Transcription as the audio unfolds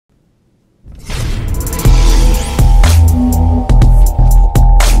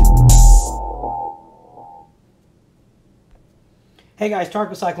Hey guys, Tarek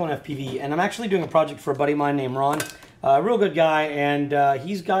with Cyclone FPV, and I'm actually doing a project for a buddy of mine named Ron. A real good guy, and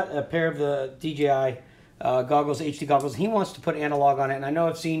he's got a pair of the DJI goggles, HD goggles. He wants to put analog on it, and I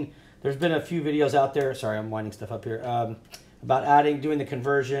know there's been a few videos out there, sorry I'm winding stuff up here, about doing the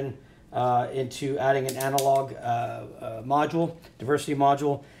conversion into adding an analog module, diversity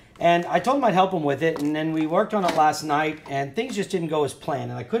module. And I told him I'd help him with it, and then we worked on it last night, and things just didn't go as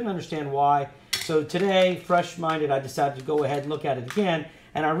planned, and I couldn't understand why. So today, fresh-minded, I decided to go ahead and look at it again,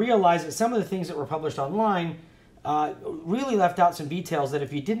 and I realized that some of the things that were published online really left out some details that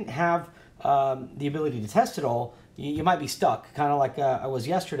if you didn't have the ability to test it all, you might be stuck, kind of like I was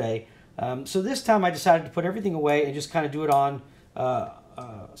yesterday. So this time I decided to put everything away and just kind of do it on,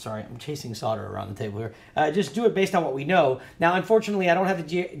 sorry, I'm chasing solder around the table here. Just do it based on what we know. Now, unfortunately, I don't have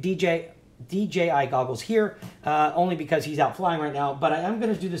the DJI goggles here, only because he's out flying right now, but I am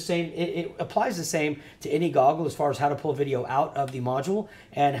going to do the same. It applies the same to any goggle as far as how to pull video out of the module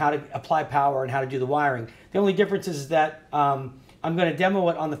and how to apply power and how to do the wiring. The only difference is that I'm going to demo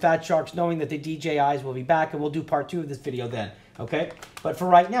it on the Fat Sharks, knowing that the DJIs will be back, and we'll do part 2 of this video then, okay? But for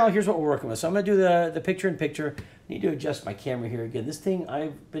right now, here's what we're working with. So I'm going to do the picture-in-picture. I need to adjust my camera here again. This thing,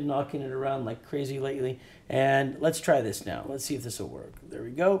 I've been knocking it around like crazy lately, and let's try this now. Let's see if this will work. There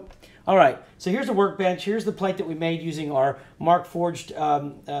we go. All right, so here's the workbench. Here's the plate that we made using our Mark Forged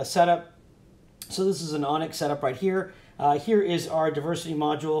setup. So this is an Onyx setup right here. Here is our diversity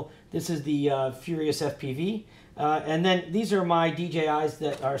module. This is the Furious FPV. And then these are my DJIs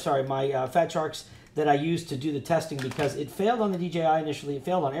that are, sorry, my Fat Sharks that I used to do the testing because it failed on the DJI initially. It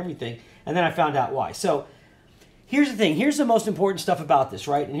failed on everything, and then I found out why. So here's the thing. Here's the most important stuff about this,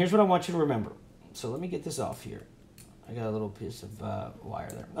 right? And here's what I want you to remember. So let me get this off here. I got a little piece of wire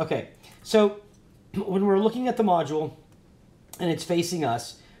there. Okay, so when we're looking at the module and it's facing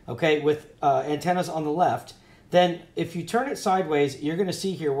us, okay, with antennas on the left, then if you turn it sideways, you're going to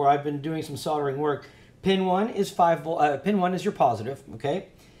see here where I've been doing some soldering work. Pin 1 is 5 volt. Pin 1 is your positive, okay?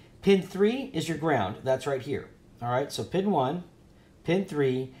 Pin 3 is your ground. That's right here. All right, so pin 1, pin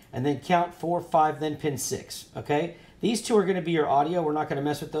 3, and then count 4, 5, then pin 6, okay? These two are going to be your audio. We're not going to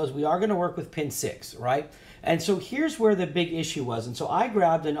mess with those. We are going to work with pin 6, right? And so here's where the big issue was. And so I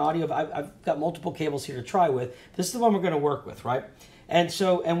grabbed an audio. I've got multiple cables here to try with. This is the one we're going to work with, right? And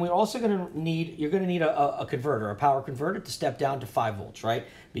so, and we're also going to need, you're going to need a converter, a power converter to step down to 5 volts, right?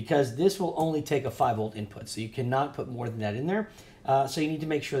 Because this will only take a 5 volt input. So you cannot put more than that in there. So you need to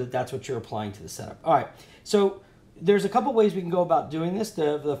make sure that that's what you're applying to the setup. All right. So there's a couple ways we can go about doing this.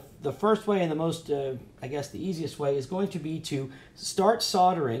 The first way and the most, I guess the easiest way is going to be to start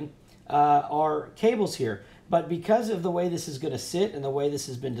soldering our cables here. But because of the way this is going to sit and the way this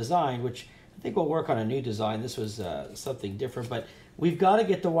has been designed, which I think will work on a new design, this was something different, but we've got to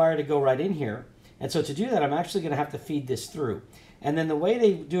get the wire to go right in here. And so to do that, I'm actually going to have to feed this through. And then the way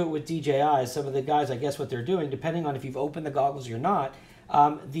they do it with DJI, some of the guys, I guess what they're doing, depending on if you've opened the goggles or not,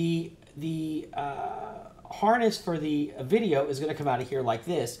 the harness for the video is going to come out of here like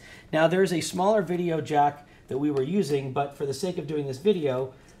this. Now there's a smaller video jack that we were using, but for the sake of doing this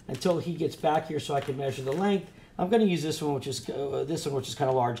video, until he gets back here so I can measure the length, I'm going to use this one, which is kind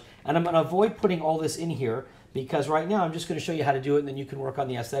of large, and I'm going to avoid putting all this in here because right now I'm just going to show you how to do it, and then you can work on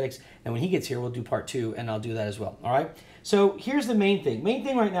the aesthetics. And when he gets here, we'll do part 2, and I'll do that as well. All right. So here's the main thing. Main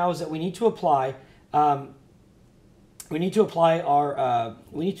thing right now is that we need to apply. We need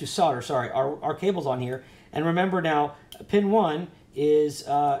to solder. Sorry, our cables on here. And remember now, pin 1 is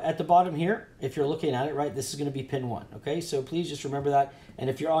at the bottom here. If you're looking at it, right, this is going to be pin 1. Okay, so please just remember that. And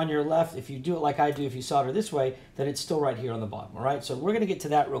if you're on your left, if you do it like I do, if you solder this way, then it's still right here on the bottom. All right, so we're going to get to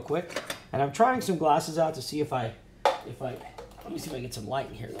that real quick. And I'm trying some glasses out to see if I let me see if I get some light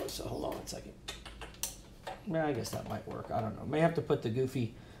in here though. So hold on one second. Well, I guess that might work. I don't know. May have to put the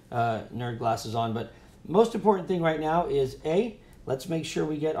goofy nerd glasses on. But most important thing right now is let's make sure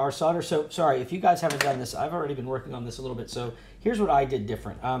we get our solder. So sorry if you guys haven't done this. I've already been working on this a little bit. So here's what I did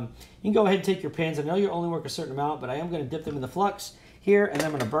different. You can go ahead and take your pins. I know you only work a certain amount, but I am going to dip them in the flux here, and then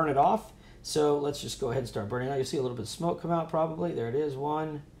I'm going to burn it off. So let's just go ahead and start burning. Now you'll see a little bit of smoke come out probably. There it is.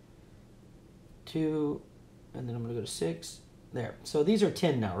 1, 2, and then I'm going to go to 6. There. So these are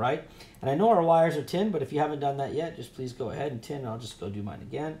tin now, right? And I know our wires are tin, but if you haven't done that yet, just please go ahead and tin, and I'll just go do mine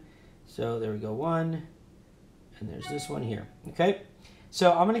again. So there we go, 1, and there's this one here. Okay?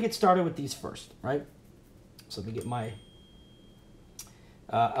 So I'm going to get started with these first, right? So let me get my...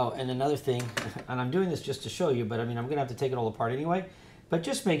 oh, and another thing, and I'm doing this just to show you, but I mean, I'm going to have to take it all apart anyway. But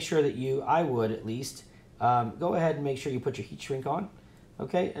just make sure that I would at least, go ahead and make sure you put your heat shrink on.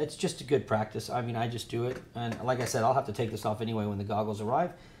 Okay, it's just a good practice. I mean, I just do it. And like I said, I'll have to take this off anyway when the goggles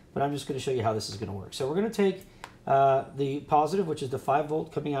arrive. But I'm just going to show you how this is going to work. So we're going to take the positive, which is the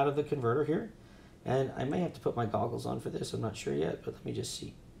 5-volt coming out of the converter here. And I may have to put my goggles on for this. I'm not sure yet, but let me just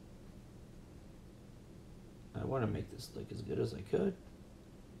see. I want to make this look as good as I could.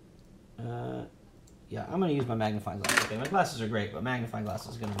 Yeah, I'm going to use my magnifying glass. Okay, my glasses are great, but magnifying glass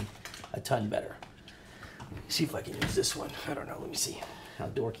is going to be a ton better. See if I can use this one. I don't know. Let me see. How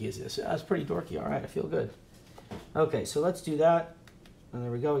dorky is this? That's pretty dorky. All right, I feel good. Okay, so let's do that. And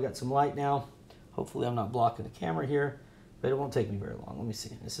there we go. We got some light now. Hopefully I'm not blocking the camera here, but it won't take me very long. Let me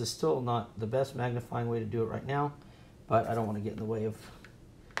see. This is still not the best magnifying way to do it right now, but I don't want to get in the way of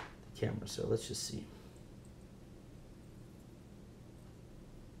the camera. So let's just see.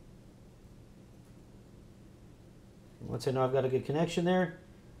 Once I know I've got a good connection there,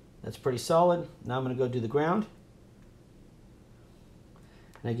 that's pretty solid. Now I'm going to go do the ground.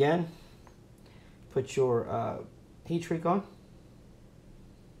 And again, put your heat shrink on.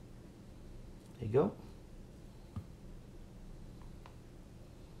 There you go.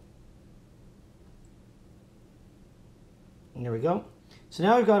 And there we go. So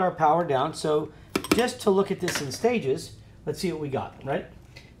now we've got our power down. So just to look at this in stages, let's see what we got, right?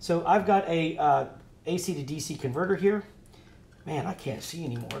 So I've got a AC to DC converter here. Man, I can't see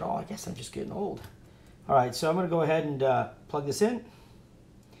anymore at all. I guess I'm just getting old. All right, so I'm going to go ahead and plug this in.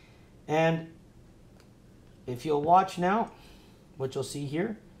 And if you'll watch now, what you'll see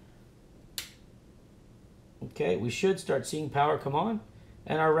here, okay, we should start seeing power come on.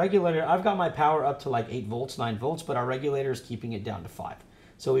 And our regulator, I've got my power up to like 8 volts, 9 volts, but our regulator is keeping it down to 5.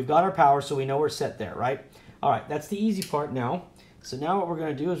 So we've got our power, so we know we're set there, right? All right, that's the easy part now. So now what we're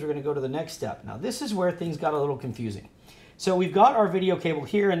going to do is we're going to go to the next step. Now this is where things got a little confusing. So we've got our video cable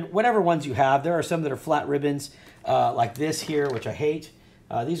here, and whatever ones you have, there are some that are flat ribbons like this here, which I hate.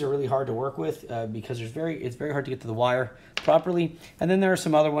 These are really hard to work with because it's very hard to get to the wire properly. And then there are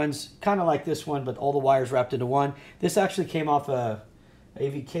some other ones, kind of like this one, but all the wires wrapped into one. This actually came off a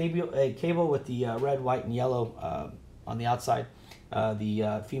cable with the red, white, and yellow on the outside,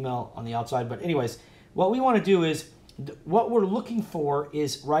 the female on the outside. But anyways, what we want to do is, what we're looking for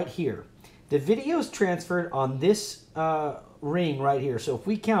is right here. The video is transferred on this ring right here. So if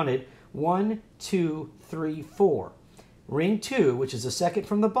we counted 1, 2, 3, 4, ring 2, which is the second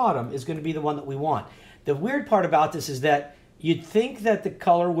from the bottom, is going to be the one that we want. The weird part about this is that you'd think that the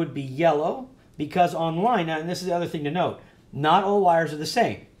color would be yellow because online, and this is the other thing to note, not all wires are the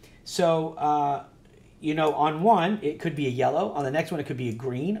same. So, you know, on one, it could be a yellow. On the next one, it could be a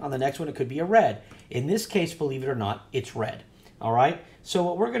green. On the next one, it could be a red. In this case, believe it or not, it's red. All right? So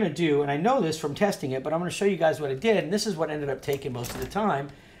what we're going to do, and I know this from testing it, but I'm going to show you guys what I did, and this is what ended up taking most of the time,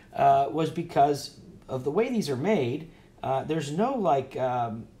 was because of the way these are made, there's no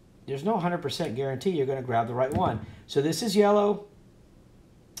 100% guarantee you're going to grab the right one. So this is yellow,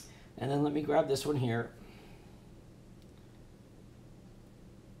 and then let me grab this one here.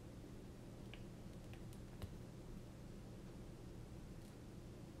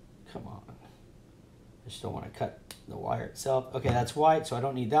 Come on. I just don't want to cut the wire itself. Okay, that's white, so I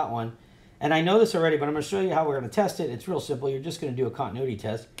don't need that one. And I know this already, but I'm going to show you how we're going to test it. It's real simple. You're just going to do a continuity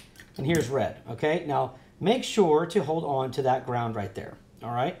test. And here's red, okay? Now, make sure to hold on to that ground right there,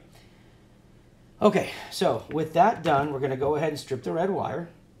 all right? Okay, so with that done, we're going to go ahead and strip the red wire.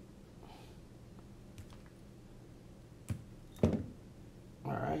 All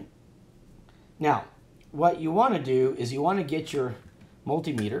right. Now, what you want to do is you want to get your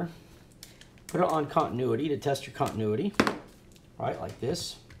multimeter, put it on continuity to test your continuity, right, like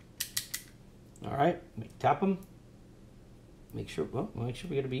this. All right, tap them. Make sure, well, make sure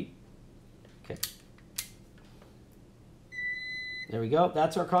we get a beat. Okay. There we go.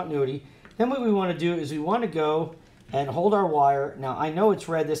 That's our continuity. Then what we want to do is we want to go and hold our wire. Now, I know it's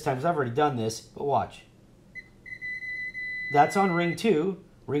red this time because I've already done this, but watch. That's on ring 2.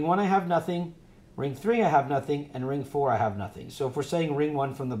 Ring 1, I have nothing. Ring 3, I have nothing. And ring 4, I have nothing. So if we're saying ring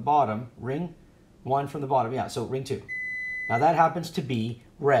 1 from the bottom, ring 1 from the bottom, yeah, so ring 2. Now, that happens to be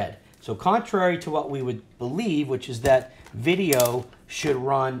red. So contrary to what we would believe, which is that video should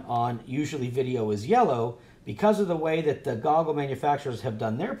run on, usually video is yellow, because of the way that the goggle manufacturers have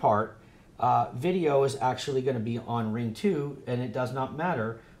done their part, video is actually going to be on ring 2, and it does not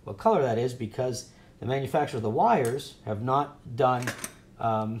matter what color that is because the manufacturer of the wires have not done,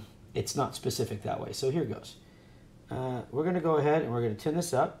 it's not specific that way. So here goes. We're going to go ahead and we're going to tin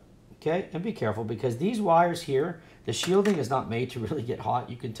this up, okay, and be careful because these wires here, the shielding is not made to really get hot.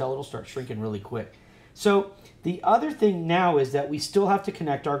 You can tell it'll start shrinking really quick. So the other thing now is that we still have to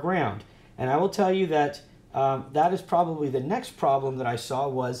connect our ground. And I will tell you that that is probably the next problem that I saw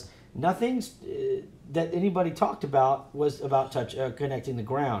was nothing that anybody talked about was about connecting the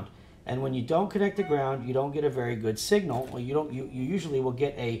ground. And when you don't connect the ground, you don't get a very good signal. Well, you usually will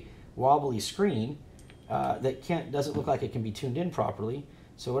get a wobbly screen that doesn't look like it can be tuned in properly.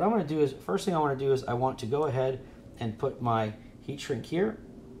 So what I'm going to do is, first thing I want to do is I want to go ahead and put my heat shrink here.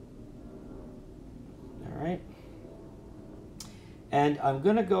 All right. And I'm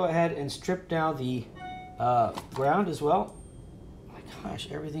going to go ahead and strip down the ground as well. Oh my gosh,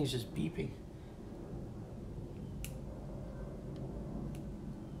 everything's just beeping.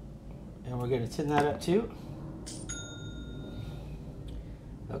 And we're going to tin that up too.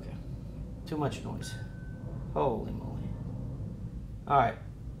 Okay, too much noise. Holy moly. All right,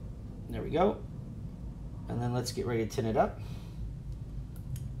 there we go. And then let's get ready to tin it up.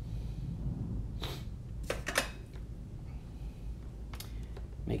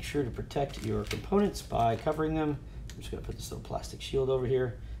 Make sure to protect your components by covering them. I'm just going to put this little plastic shield over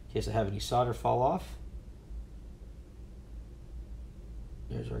here in case I have any solder fall off.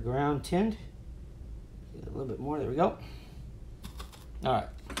 There's our ground tinned. Get a little bit more, there we go. All right,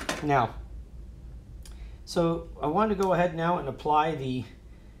 now, so I wanted to go ahead now and apply the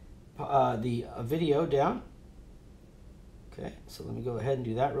video down. Okay, so let me go ahead and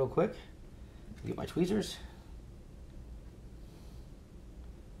do that real quick. Get my tweezers.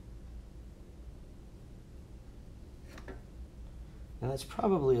 Now that's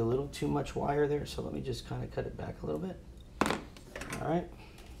probably a little too much wire there, so let me just kind of cut it back a little bit. All right.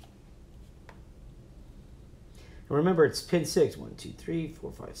 And remember, it's pin 6. 1, 2, 3,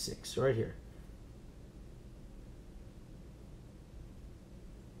 4, 5, 6. So right here.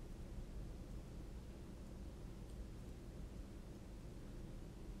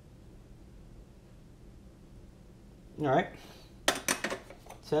 All right.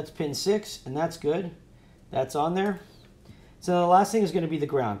 So that's pin 6, and that's good. That's on there. So the last thing is going to be the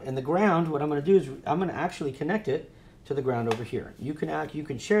ground. And the ground, what I'm going to do is I'm going to actually connect it to the ground over here. You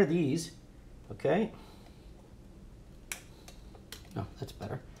can share these, okay? No, that's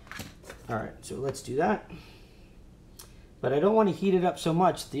better. All right, so let's do that. But I don't want to heat it up so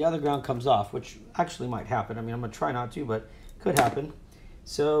much the other ground comes off, which actually might happen. I mean, I'm going to try not to, but could happen.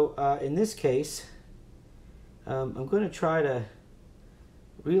 So in this case, I'm going to try to,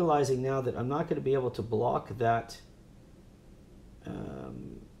 realizing now that I'm not going to be able to block that.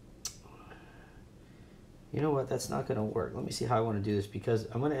 You know what, that's not going to work. Let me see how I want to do this, because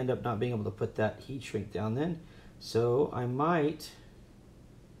I'm going to end up not being able to put that heat shrink down then. So I might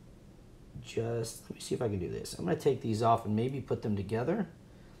just, let me see if I can do this. I'm going to take these off and maybe put them together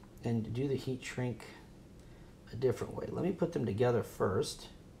and do the heat shrink a different way. Let me put them together first.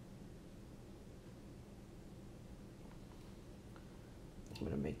 I'm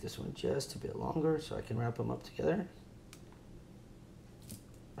going to make this one just a bit longer so I can wrap them up together.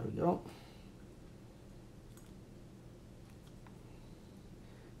 There we go.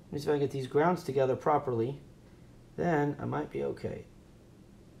 Let me see if I can get these grounds together properly. Then I might be okay.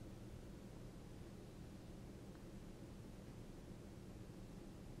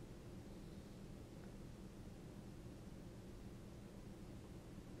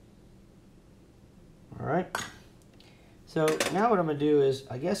 All right. So now what I'm going to do is,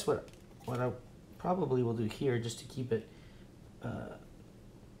 I guess what I probably will do here, just to keep it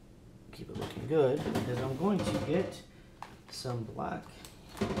looking good, is I'm going to get some black.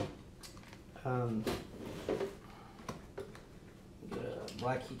 Get a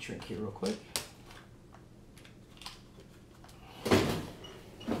black heat shrink here real quick.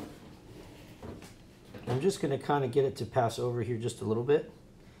 I'm just going to kind of get it to pass over here just a little bit.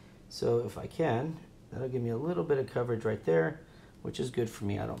 So if I can, that'll give me a little bit of coverage right there, which is good for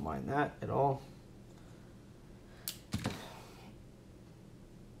me. I don't mind that at all.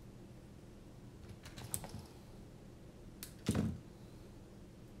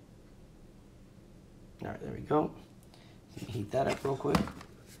 All right, there we go. Let me heat that up real quick.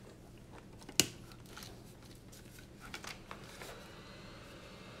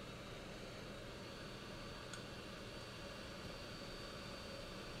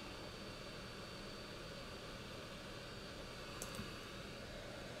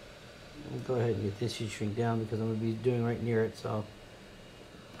 Go ahead and get this heat shrink down because I'm going to be doing right near it. So,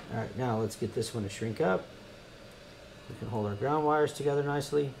 all right, now let's get this one to shrink up. We can hold our ground wires together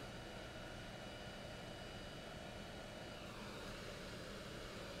nicely.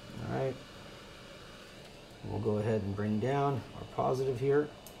 All right, we'll go ahead and bring down our positive here.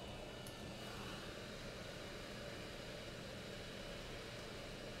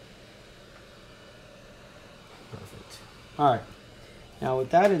 Perfect. All right, now with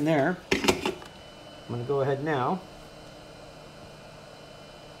that in there, I'm going to go ahead now.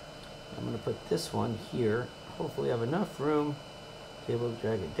 I'm going to put this one here. Hopefully I have enough room Cable,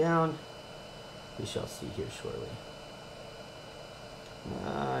 drag it down. We shall see here shortly.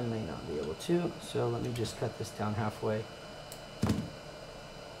 I may not be able to, so let me just cut this down halfway.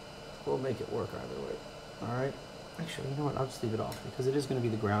 We'll make it work either way. All right. Actually, you know what? I'll just leave it off because it is going to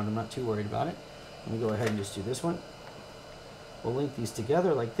be the ground. I'm not too worried about it. Let me go ahead and just do this one. We'll link these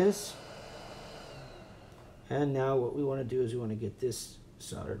together like this. And now what we want to do is we want to get this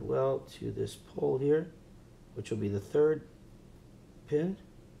soldered well to this pole here, which will be the third pin.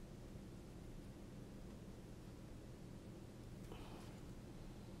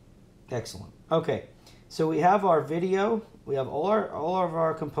 Excellent. Okay, so we have our video. We have all of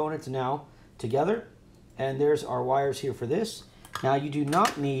our components now together, and there's our wires here for this. Now you do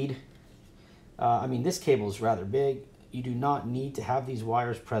not need, I mean this cable is rather big. You do not need to have these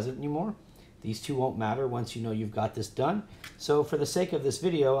wires present anymore. These two won't matter once you know you've got this done. So for the sake of this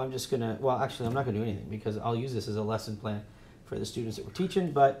video, I'm just gonna, well actually I'm not gonna do anything because I'll use this as a lesson plan for the students that we're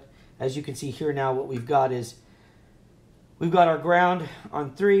teaching. But as you can see here now, what we've got is, we've got our ground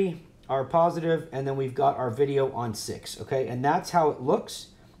on 3, our positive, and then we've got our video on 6, okay? And that's how it looks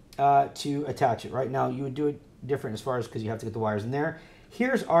to attach it. Right now, you would do it different as far as, because you have to get the wires in there.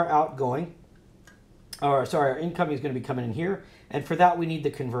 Here's our outgoing, or sorry, our incoming is going to be coming in here, and for that we need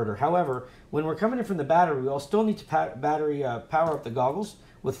the converter. However, when we're coming in from the battery, we'll still need to power up the goggles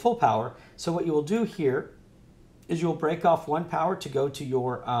with full power. So what you will do here is you'll break off one power to go to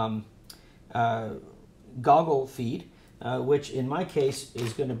your goggle feed, which in my case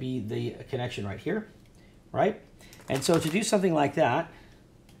is going to be the connection right here, right? And so to do something like that,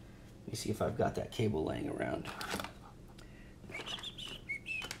 let me see if I've got that cable laying around.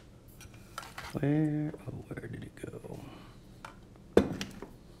 Where did it go?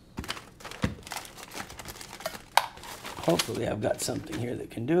 Hopefully I've got something here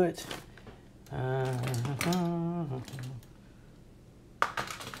that can do it.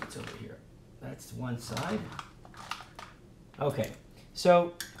 It's over here. That's one side. Okay,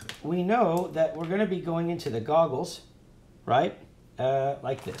 so we know that we're going to be going into the goggles, right?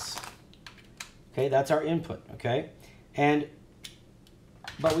 Like this. Okay, that's our input, okay?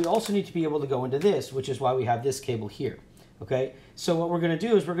 But we also need to be able to go into this, which is why we have this cable here, okay? So what we're going to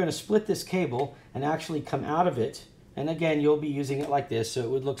do is we're going to split this cable and actually come out of it. And again, you'll be using it like this, so it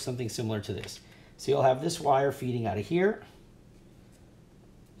would look something similar to this. So you'll have this wire feeding out of here.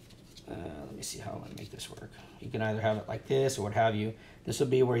 Let me see how I'm going to make this work. You can either have it like this or what have you. This will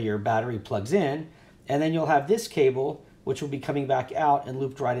be where your battery plugs in. And then you'll have this cable, which will be coming back out and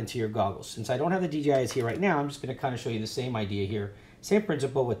looped right into your goggles. Since I don't have the DJIs here right now, I'm just going to kind of show you the same idea here. Same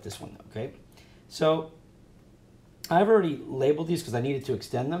principle with this one, okay? So I've already labeled these because I needed to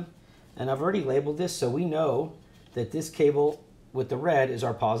extend them. And I've already labeled this so we know that this cable with the red is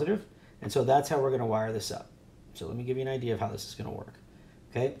our positive. And so that's how we're going to wire this up. So let me give you an idea of how this is going to work.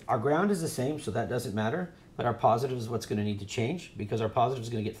 Okay, our ground is the same, so that doesn't matter, but our positive is what's going to need to change because our positive is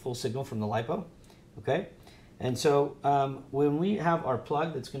going to get full signal from the LiPo, okay? And so when we have our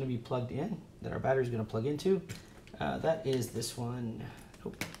plug that's going to be plugged in, that our battery is going to plug into, that is this one.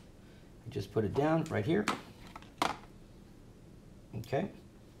 Oh, I just put it down right here. Okay,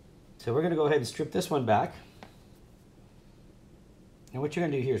 so we're going to go ahead and strip this one back. And what you're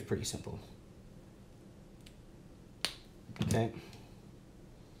going to do here is pretty simple. Okay.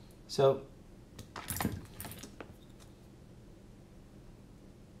 So,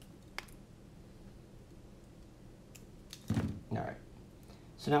 all right.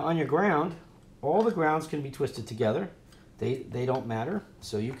 So now on your ground, all the grounds can be twisted together. They don't matter.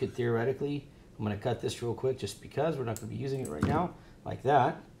 So you could theoretically, I'm going to cut this real quick just because we're not going to be using it right now, like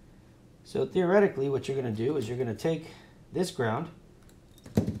that. So theoretically, what you're going to do is you're going to take this ground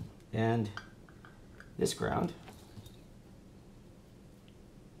and this ground.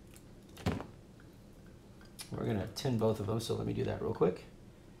 We're going to tin both of them, so let me do that real quick.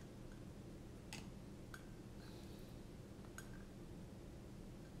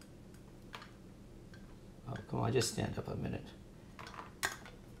 Oh, come on, just stand up a minute.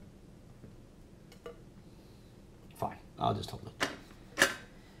 Fine, I'll just hold it.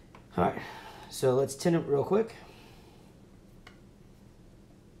 All right, so let's tin it real quick.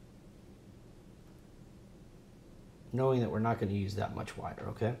 Knowing that we're not going to use that much wider,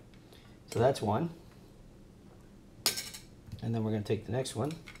 okay? So that's one. And then we're going to take the next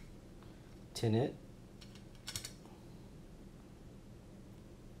one, tin it.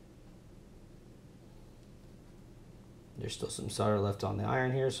 There's still some solder left on the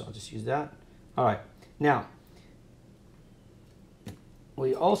iron here, so I'll just use that. All right, now,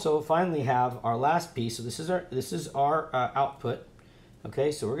 we also finally have our last piece. So this is our output.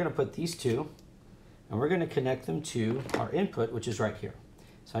 Okay, so we're going to put these two and we're going to connect them to our input, which is right here.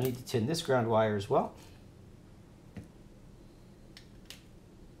 So I need to tin this ground wire as well.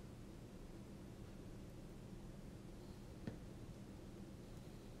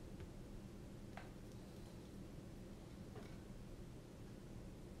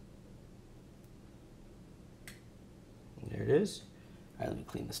 There it is. All right, let me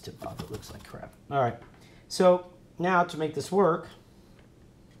clean this tip off. It looks like crap. All right, so now to make this work,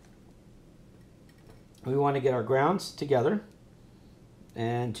 we want to get our grounds together.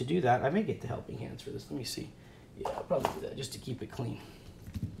 And to do that, I may get the helping hands for this. Let me see. Yeah, I'll probably do that just to keep it clean.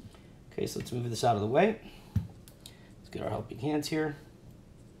 Okay, so let's move this out of the way. Let's get our helping hands here.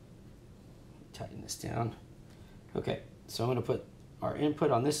 Tighten this down. Okay, so I'm going to put our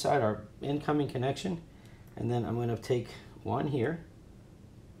input on this side, our incoming connection, and then I'm going to take one here.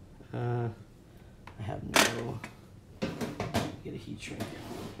 I have no, get a heat shrink.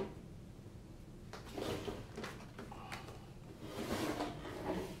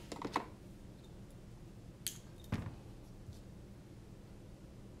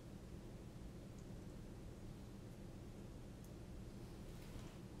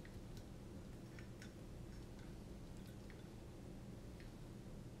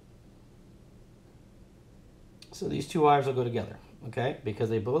 So these two wires will go together, okay? Because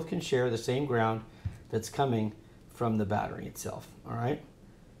they both can share the same ground that's coming from the battery itself, all right?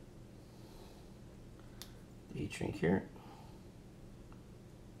 Heat shrink here.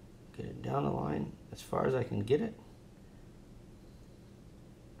 Get it down the line as far as I can get it.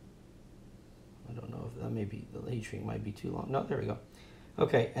 I don't know if that may be, the heat shrink might be too long. No, there we go.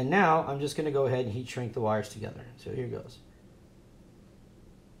 Okay, and now I'm just gonna go ahead and heat shrink the wires together. So here goes.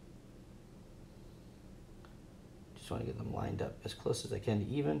 Want to get them lined up as close as I can to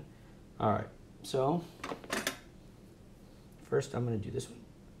even. All right, so first I'm going to do this one.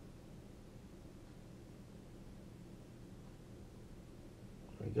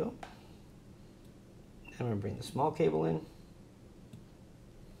 There we go. I'm going to bring the small cable in.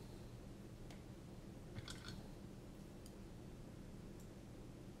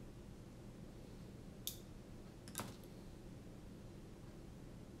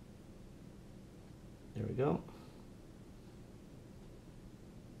 There we go.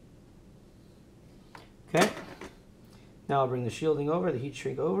 Okay, now I'll bring the shielding over, the heat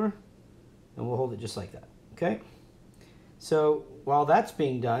shrink over, and we'll hold it just like that, okay? So while that's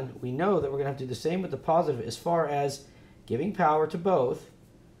being done, we know that we're gonna have to do the same with the positive as far as giving power to both.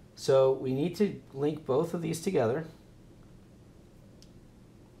 So we need to link both of these together.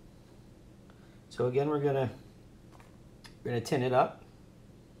 So again, we're gonna tin it up.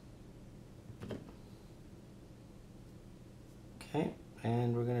 Okay,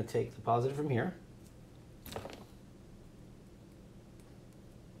 and we're gonna take the positive from here.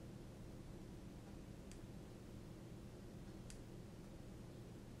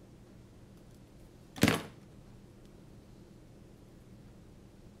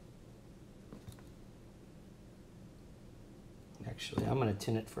 Actually, I'm going to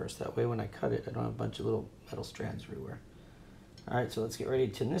tin it first. That way when I cut it, I don't have a bunch of little metal strands everywhere. All right, so let's get ready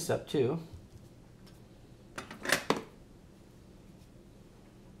to tin this up too.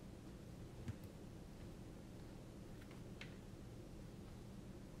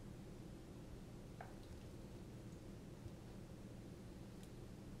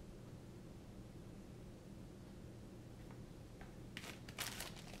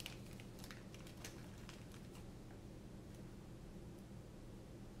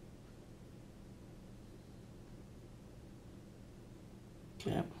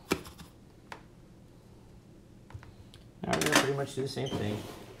 Okay. Now we're going to pretty much do the same thing.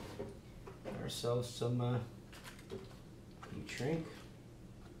 Get ourselves some heat shrink.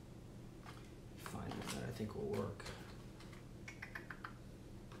 Find one that I think will work.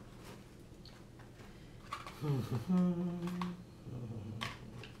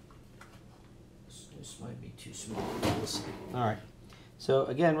 This might be too small. We'll see. All right. So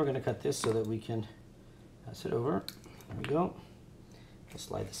again, we're going to cut this so that we can pass it over. There we go.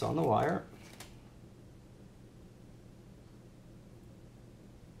 Slide this on the wire.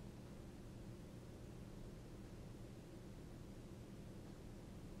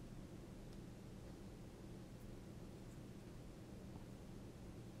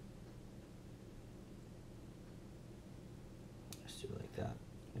 Just do it like that.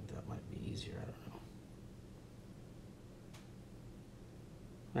 I think that might be easier. I don't know.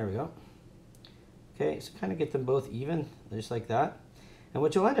 There we go. Okay, so kind of get them both even, just like that. And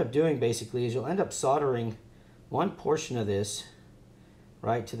what you'll end up doing basically is you'll end up soldering one portion of this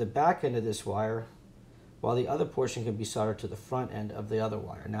right to the back end of this wire while the other portion can be soldered to the front end of the other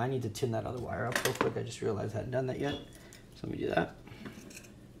wire. Now I need to tin that other wire up real quick. I just realized I hadn't done that yet. So let me do that.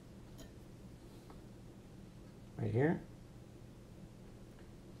 Right here.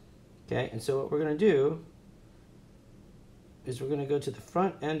 Okay, and so what we're going to do is we're going to go to the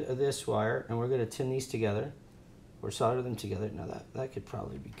front end of this wire and we're going to tin these together or solder them together. Now that could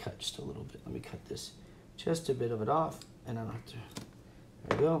probably be cut just a little bit. Let me cut this just a bit of it off and I don't have to.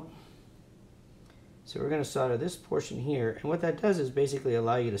 There we go. So we're going to solder this portion here, and what that does is basically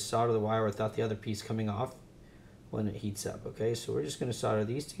allow you to solder the wire without the other piece coming off when it heats up. Okay, so we're just going to solder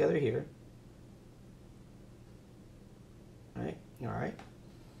these together here. All right.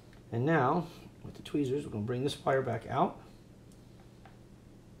 And now with the tweezers, we're going to bring this wire back out.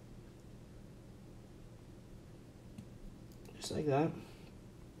 Just like that.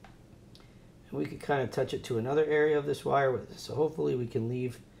 And we could kind of touch it to another area of this wire with this. So hopefully we can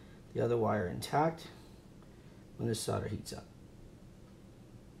leave the other wire intact when this solder heats up.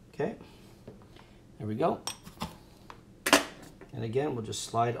 Okay, there we go. And again, we'll just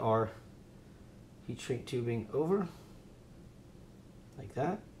slide our heat shrink tubing over like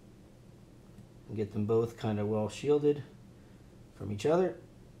that and get them both kind of well shielded from each other.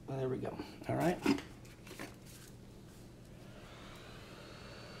 And there we go. All right.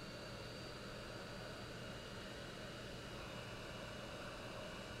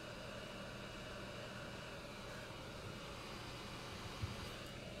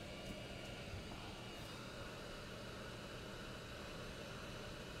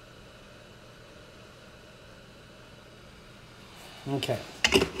 Okay,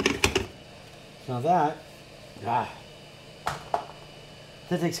 now that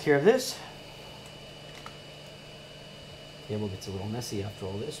takes care of this. Cable gets a little messy after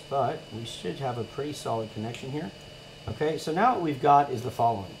all this, but we should have a pretty solid connection here. Okay, so now what we've got is the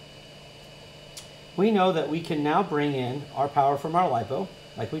following. We know that we can now bring in our power from our LiPo,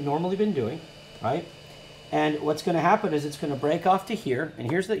 like we've normally been doing, right? And what's going to happen is it's going to break off to here,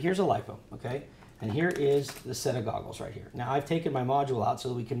 and here's a LiPo, okay? And here is the set of goggles right here. Now I've taken my module out so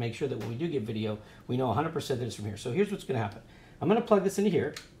that we can make sure that when we do get video, we know 100% that it's from here. So here's what's going to happen. I'm going to plug this into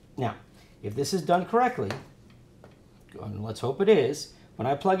here. Now, if this is done correctly, and let's hope it is, when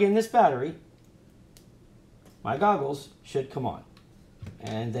I plug in this battery, my goggles should come on.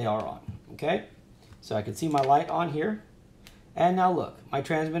 And they are on, okay? So I can see my light on here. And now look, my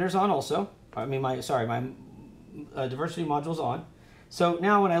transmitter's on also. I mean, my diversity module's on. So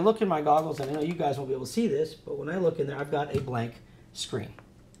now when I look in my goggles, and I know you guys won't be able to see this, but when I look in there, I've got a blank screen,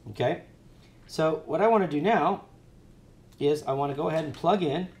 okay? So what I want to do now is I want to go ahead and plug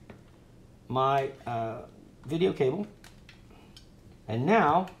in my video cable. And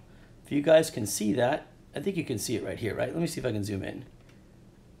now, if you guys can see that, I think you can see it right here, right? Let me see if I can zoom in.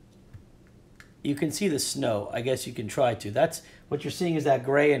 You can see the snow. I guess you can try to. That's what you're seeing is that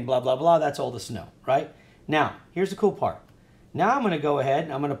gray and blah, blah, blah. That's all the snow, right? Now, here's the cool part. Now I'm going to go ahead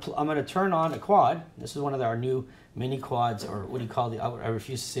and I'm going to turn on a quad. This is one of our new mini quads, or what do you call I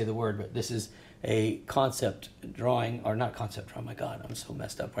refuse to say the word, but this is a concept drawing, or not concept drawing. My God, I'm so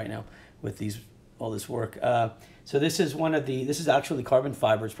messed up right now with all this work. So this is this is actually carbon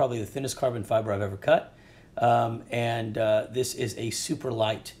fiber. It's probably the thinnest carbon fiber I've ever cut. This is a super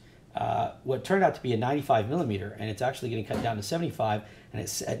light, what turned out to be a 95 millimeter, and it's actually getting cut down to 75. And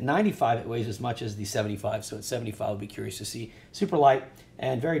it's at 95, it weighs as much as the 75. So at 75, I'll be curious to see. Super light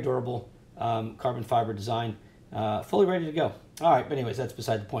and very durable carbon fiber design, fully ready to go. All right, but anyways, that's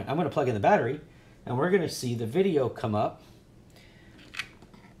beside the point. I'm going to plug in the battery, and we're going to see the video come up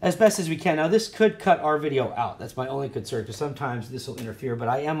as best as we can. Now, this could cut our video out. That's my only concern, because sometimes this will interfere. But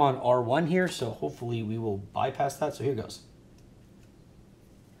I am on R1 here, so hopefully we will bypass that. So here goes.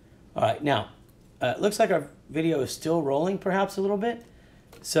 All right, now, it looks like our video is still rolling perhaps a little bit.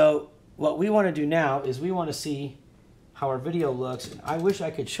 So what we want to do now is we want to see how our video looks. And I wish I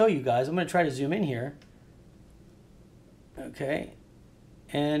could show you guys. I'm going to try to zoom in here. Okay.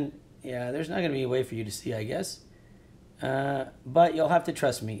 And yeah, there's not going to be a way for you to see, I guess. But you'll have to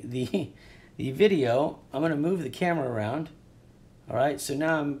trust me. The video, I'm going to move the camera around. All right. So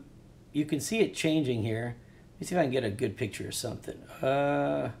now you can see it changing here. Let me see if I can get a good picture or something.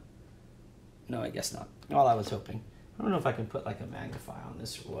 No, I guess not. All I was hoping. I don't know if I can put like a magnify on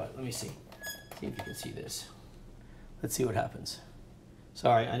this or what. Let me see. See if you can see this. Let's see what happens.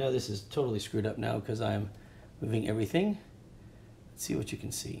 Sorry, I know this is totally screwed up now because I'm moving everything. Let's see what you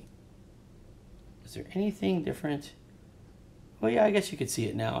can see. Is there anything different? Well, yeah, I guess you could see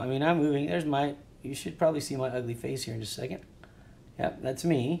it now. I mean, I'm moving. You should probably see my ugly face here in just a second. Yep, that's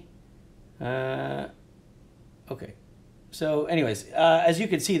me. Okay. So anyways, as you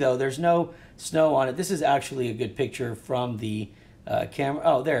can see though, there's no snow on it. This is actually a good picture from the camera.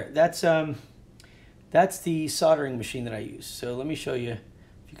 Oh, there. That's the soldering machine that I use. So let me show you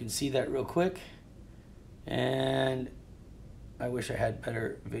if you can see that real quick. And I wish I had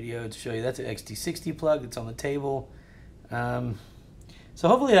better video to show you. That's an XT60 plug that's on the table. So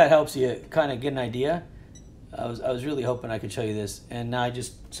hopefully that helps you kind of get an idea. I was really hoping I could show you this, and now I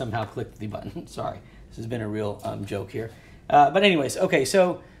just somehow clicked the button. Sorry, this has been a real joke here. But anyways, okay,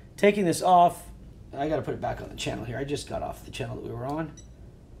 so taking this off, I got to put it back on the channel here. I just got off the channel that we were on.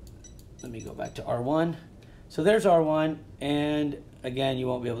 Let me go back to R1. So there's R1, and again, you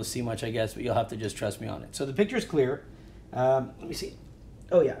won't be able to see much, I guess, but you'll have to just trust me on it. So the picture's clear. Let me see.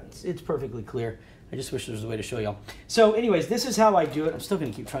 Oh yeah, it's perfectly clear. I just wish there was a way to show y'all. So anyways, this is how I do it. I'm still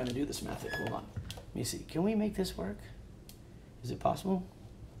going to keep trying to do this method. Hold on. Let me see. Can we make this work? Is it possible?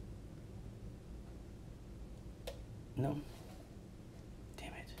 No.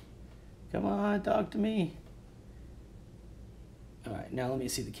 Damn it. Come on, talk to me. All right, now let me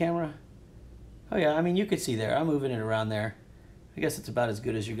see the camera. Oh yeah, I mean, you could see there. I'm moving it around there. I guess it's about as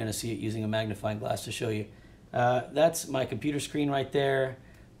good as you're going to see it using a magnifying glass to show you. That's my computer screen right there.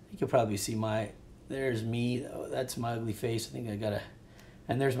 You can probably see there's me. Oh, that's my ugly face. I think I got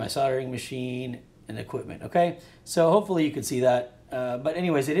and there's my soldering machine and equipment. Okay, so hopefully you can see that. But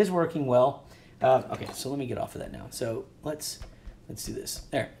anyways, it is working well. Okay, so let me get off of that now. So let's do this.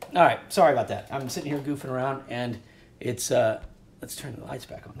 There. All right. Sorry about that. I'm sitting here goofing around, and it's let's turn the lights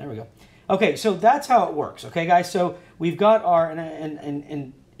back on. There we go. Okay, so that's how it works. Okay, guys. So we've got our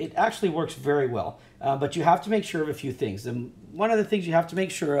and it actually works very well. But you have to make sure of a few things. One of the things you have to make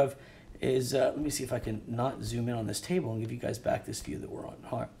sure of is, let me see if I can not zoom in on this table and give you guys back this view that we're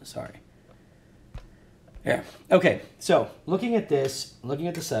on. Sorry. There. Okay, so looking at this, looking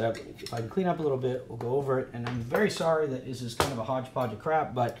at the setup, if I can clean up a little bit, we'll go over it. And I'm very sorry that this is kind of a hodgepodge of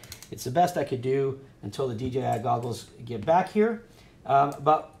crap, but it's the best I could do until the DJI goggles get back here.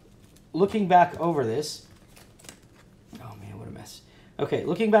 But looking back over this, oh man, what a mess. Okay,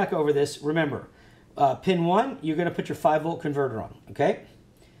 looking back over this, remember, pin 1, you're going to put your 5-volt converter on, okay?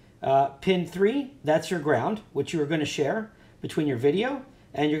 Pin 3, that's your ground, which you're going to share between your video,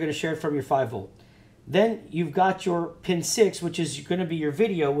 and you're going to share it from your 5-volt. Then you've got your pin 6, which is going to be your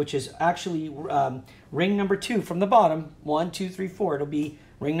video, which is actually ring number 2 from the bottom. 1, 2, 3, 4. It'll be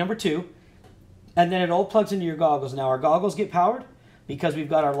ring number 2. And then it all plugs into your goggles. Now our goggles get powered because we've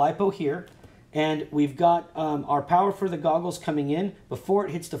got our LiPo here. And we've got our power for the goggles coming in before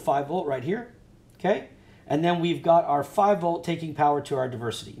it hits the 5-volt right here. Okay? And then we've got our 5-volt taking power to our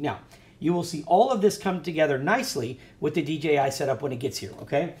diversity. Now, you will see all of this come together nicely with the DJI setup when it gets here,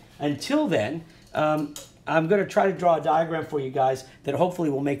 okay? Until then, I'm going to try to draw a diagram for you guys that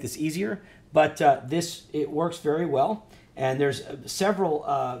hopefully will make this easier. But it works very well. And there's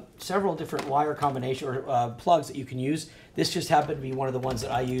several different wire combination or plugs that you can use. This just happened to be one of the ones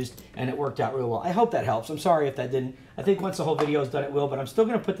that I used, and it worked out real well. I hope that helps. I'm sorry if that didn't. I think once the whole video is done, it will. But I'm still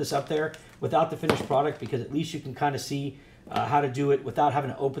going to put this up there without the finished product because at least you can kind of see how to do it without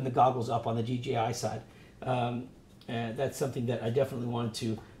having to open the goggles up on the DJI side. And that's something that I definitely wanted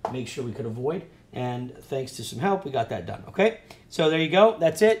to make sure we could avoid. And thanks to some help, we got that done. Okay, so there you go.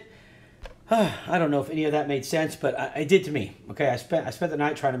 That's it. I don't know if any of that made sense, but it did to me. Okay, I spent the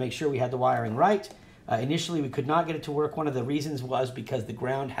night trying to make sure we had the wiring right. Initially, we could not get it to work. One of the reasons was because the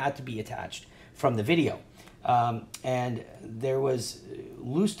ground had to be attached from the video. And there was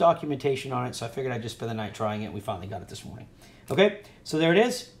loose documentation on it, so I figured I'd just spend the night trying it. We finally got it this morning. Okay, so there it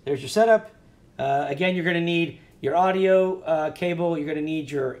is. There's your setup. Again, you're going to need your audio cable, you're going to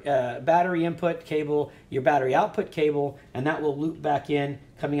need your battery input cable, your battery output cable, and that will loop back in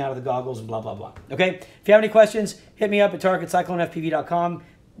coming out of the goggles and blah, blah, blah. Okay? If you have any questions, hit me up at Tarek@CycloneFPV.com.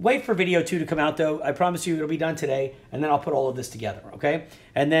 Wait for video 2 to come out, though. I promise you it'll be done today, and then I'll put all of this together, okay?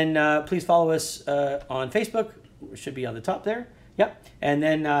 And then please follow us on Facebook. It should be on the top there. Yep. And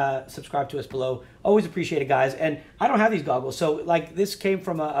then subscribe to us below. Always appreciate it, guys. And I don't have these goggles, so like this came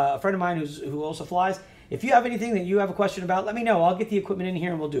from a friend of mine who also flies. If you have anything that you have a question about, let me know. I'll get the equipment in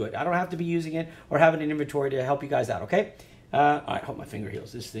here and we'll do it. I don't have to be using it or having an inventory to help you guys out, okay? All right, hope my finger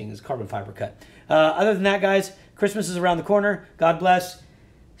heals. This thing is carbon fiber cut. Other than that, guys, Christmas is around the corner. God bless.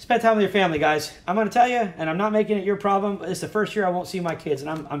 Spend time with your family, guys. I'm going to tell you, and I'm not making it your problem, but it's the first year I won't see my kids, and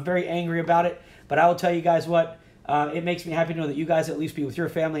I'm very angry about it. But I will tell you guys what, it makes me happy to know that you guys at least be with your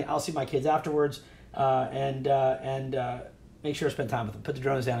family. I'll see my kids afterwards, and make sure to spend time with them. Put the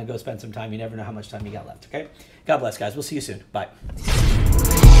drones down and go spend some time. You never know how much time you got left, okay? God bless, guys. We'll see you soon. Bye.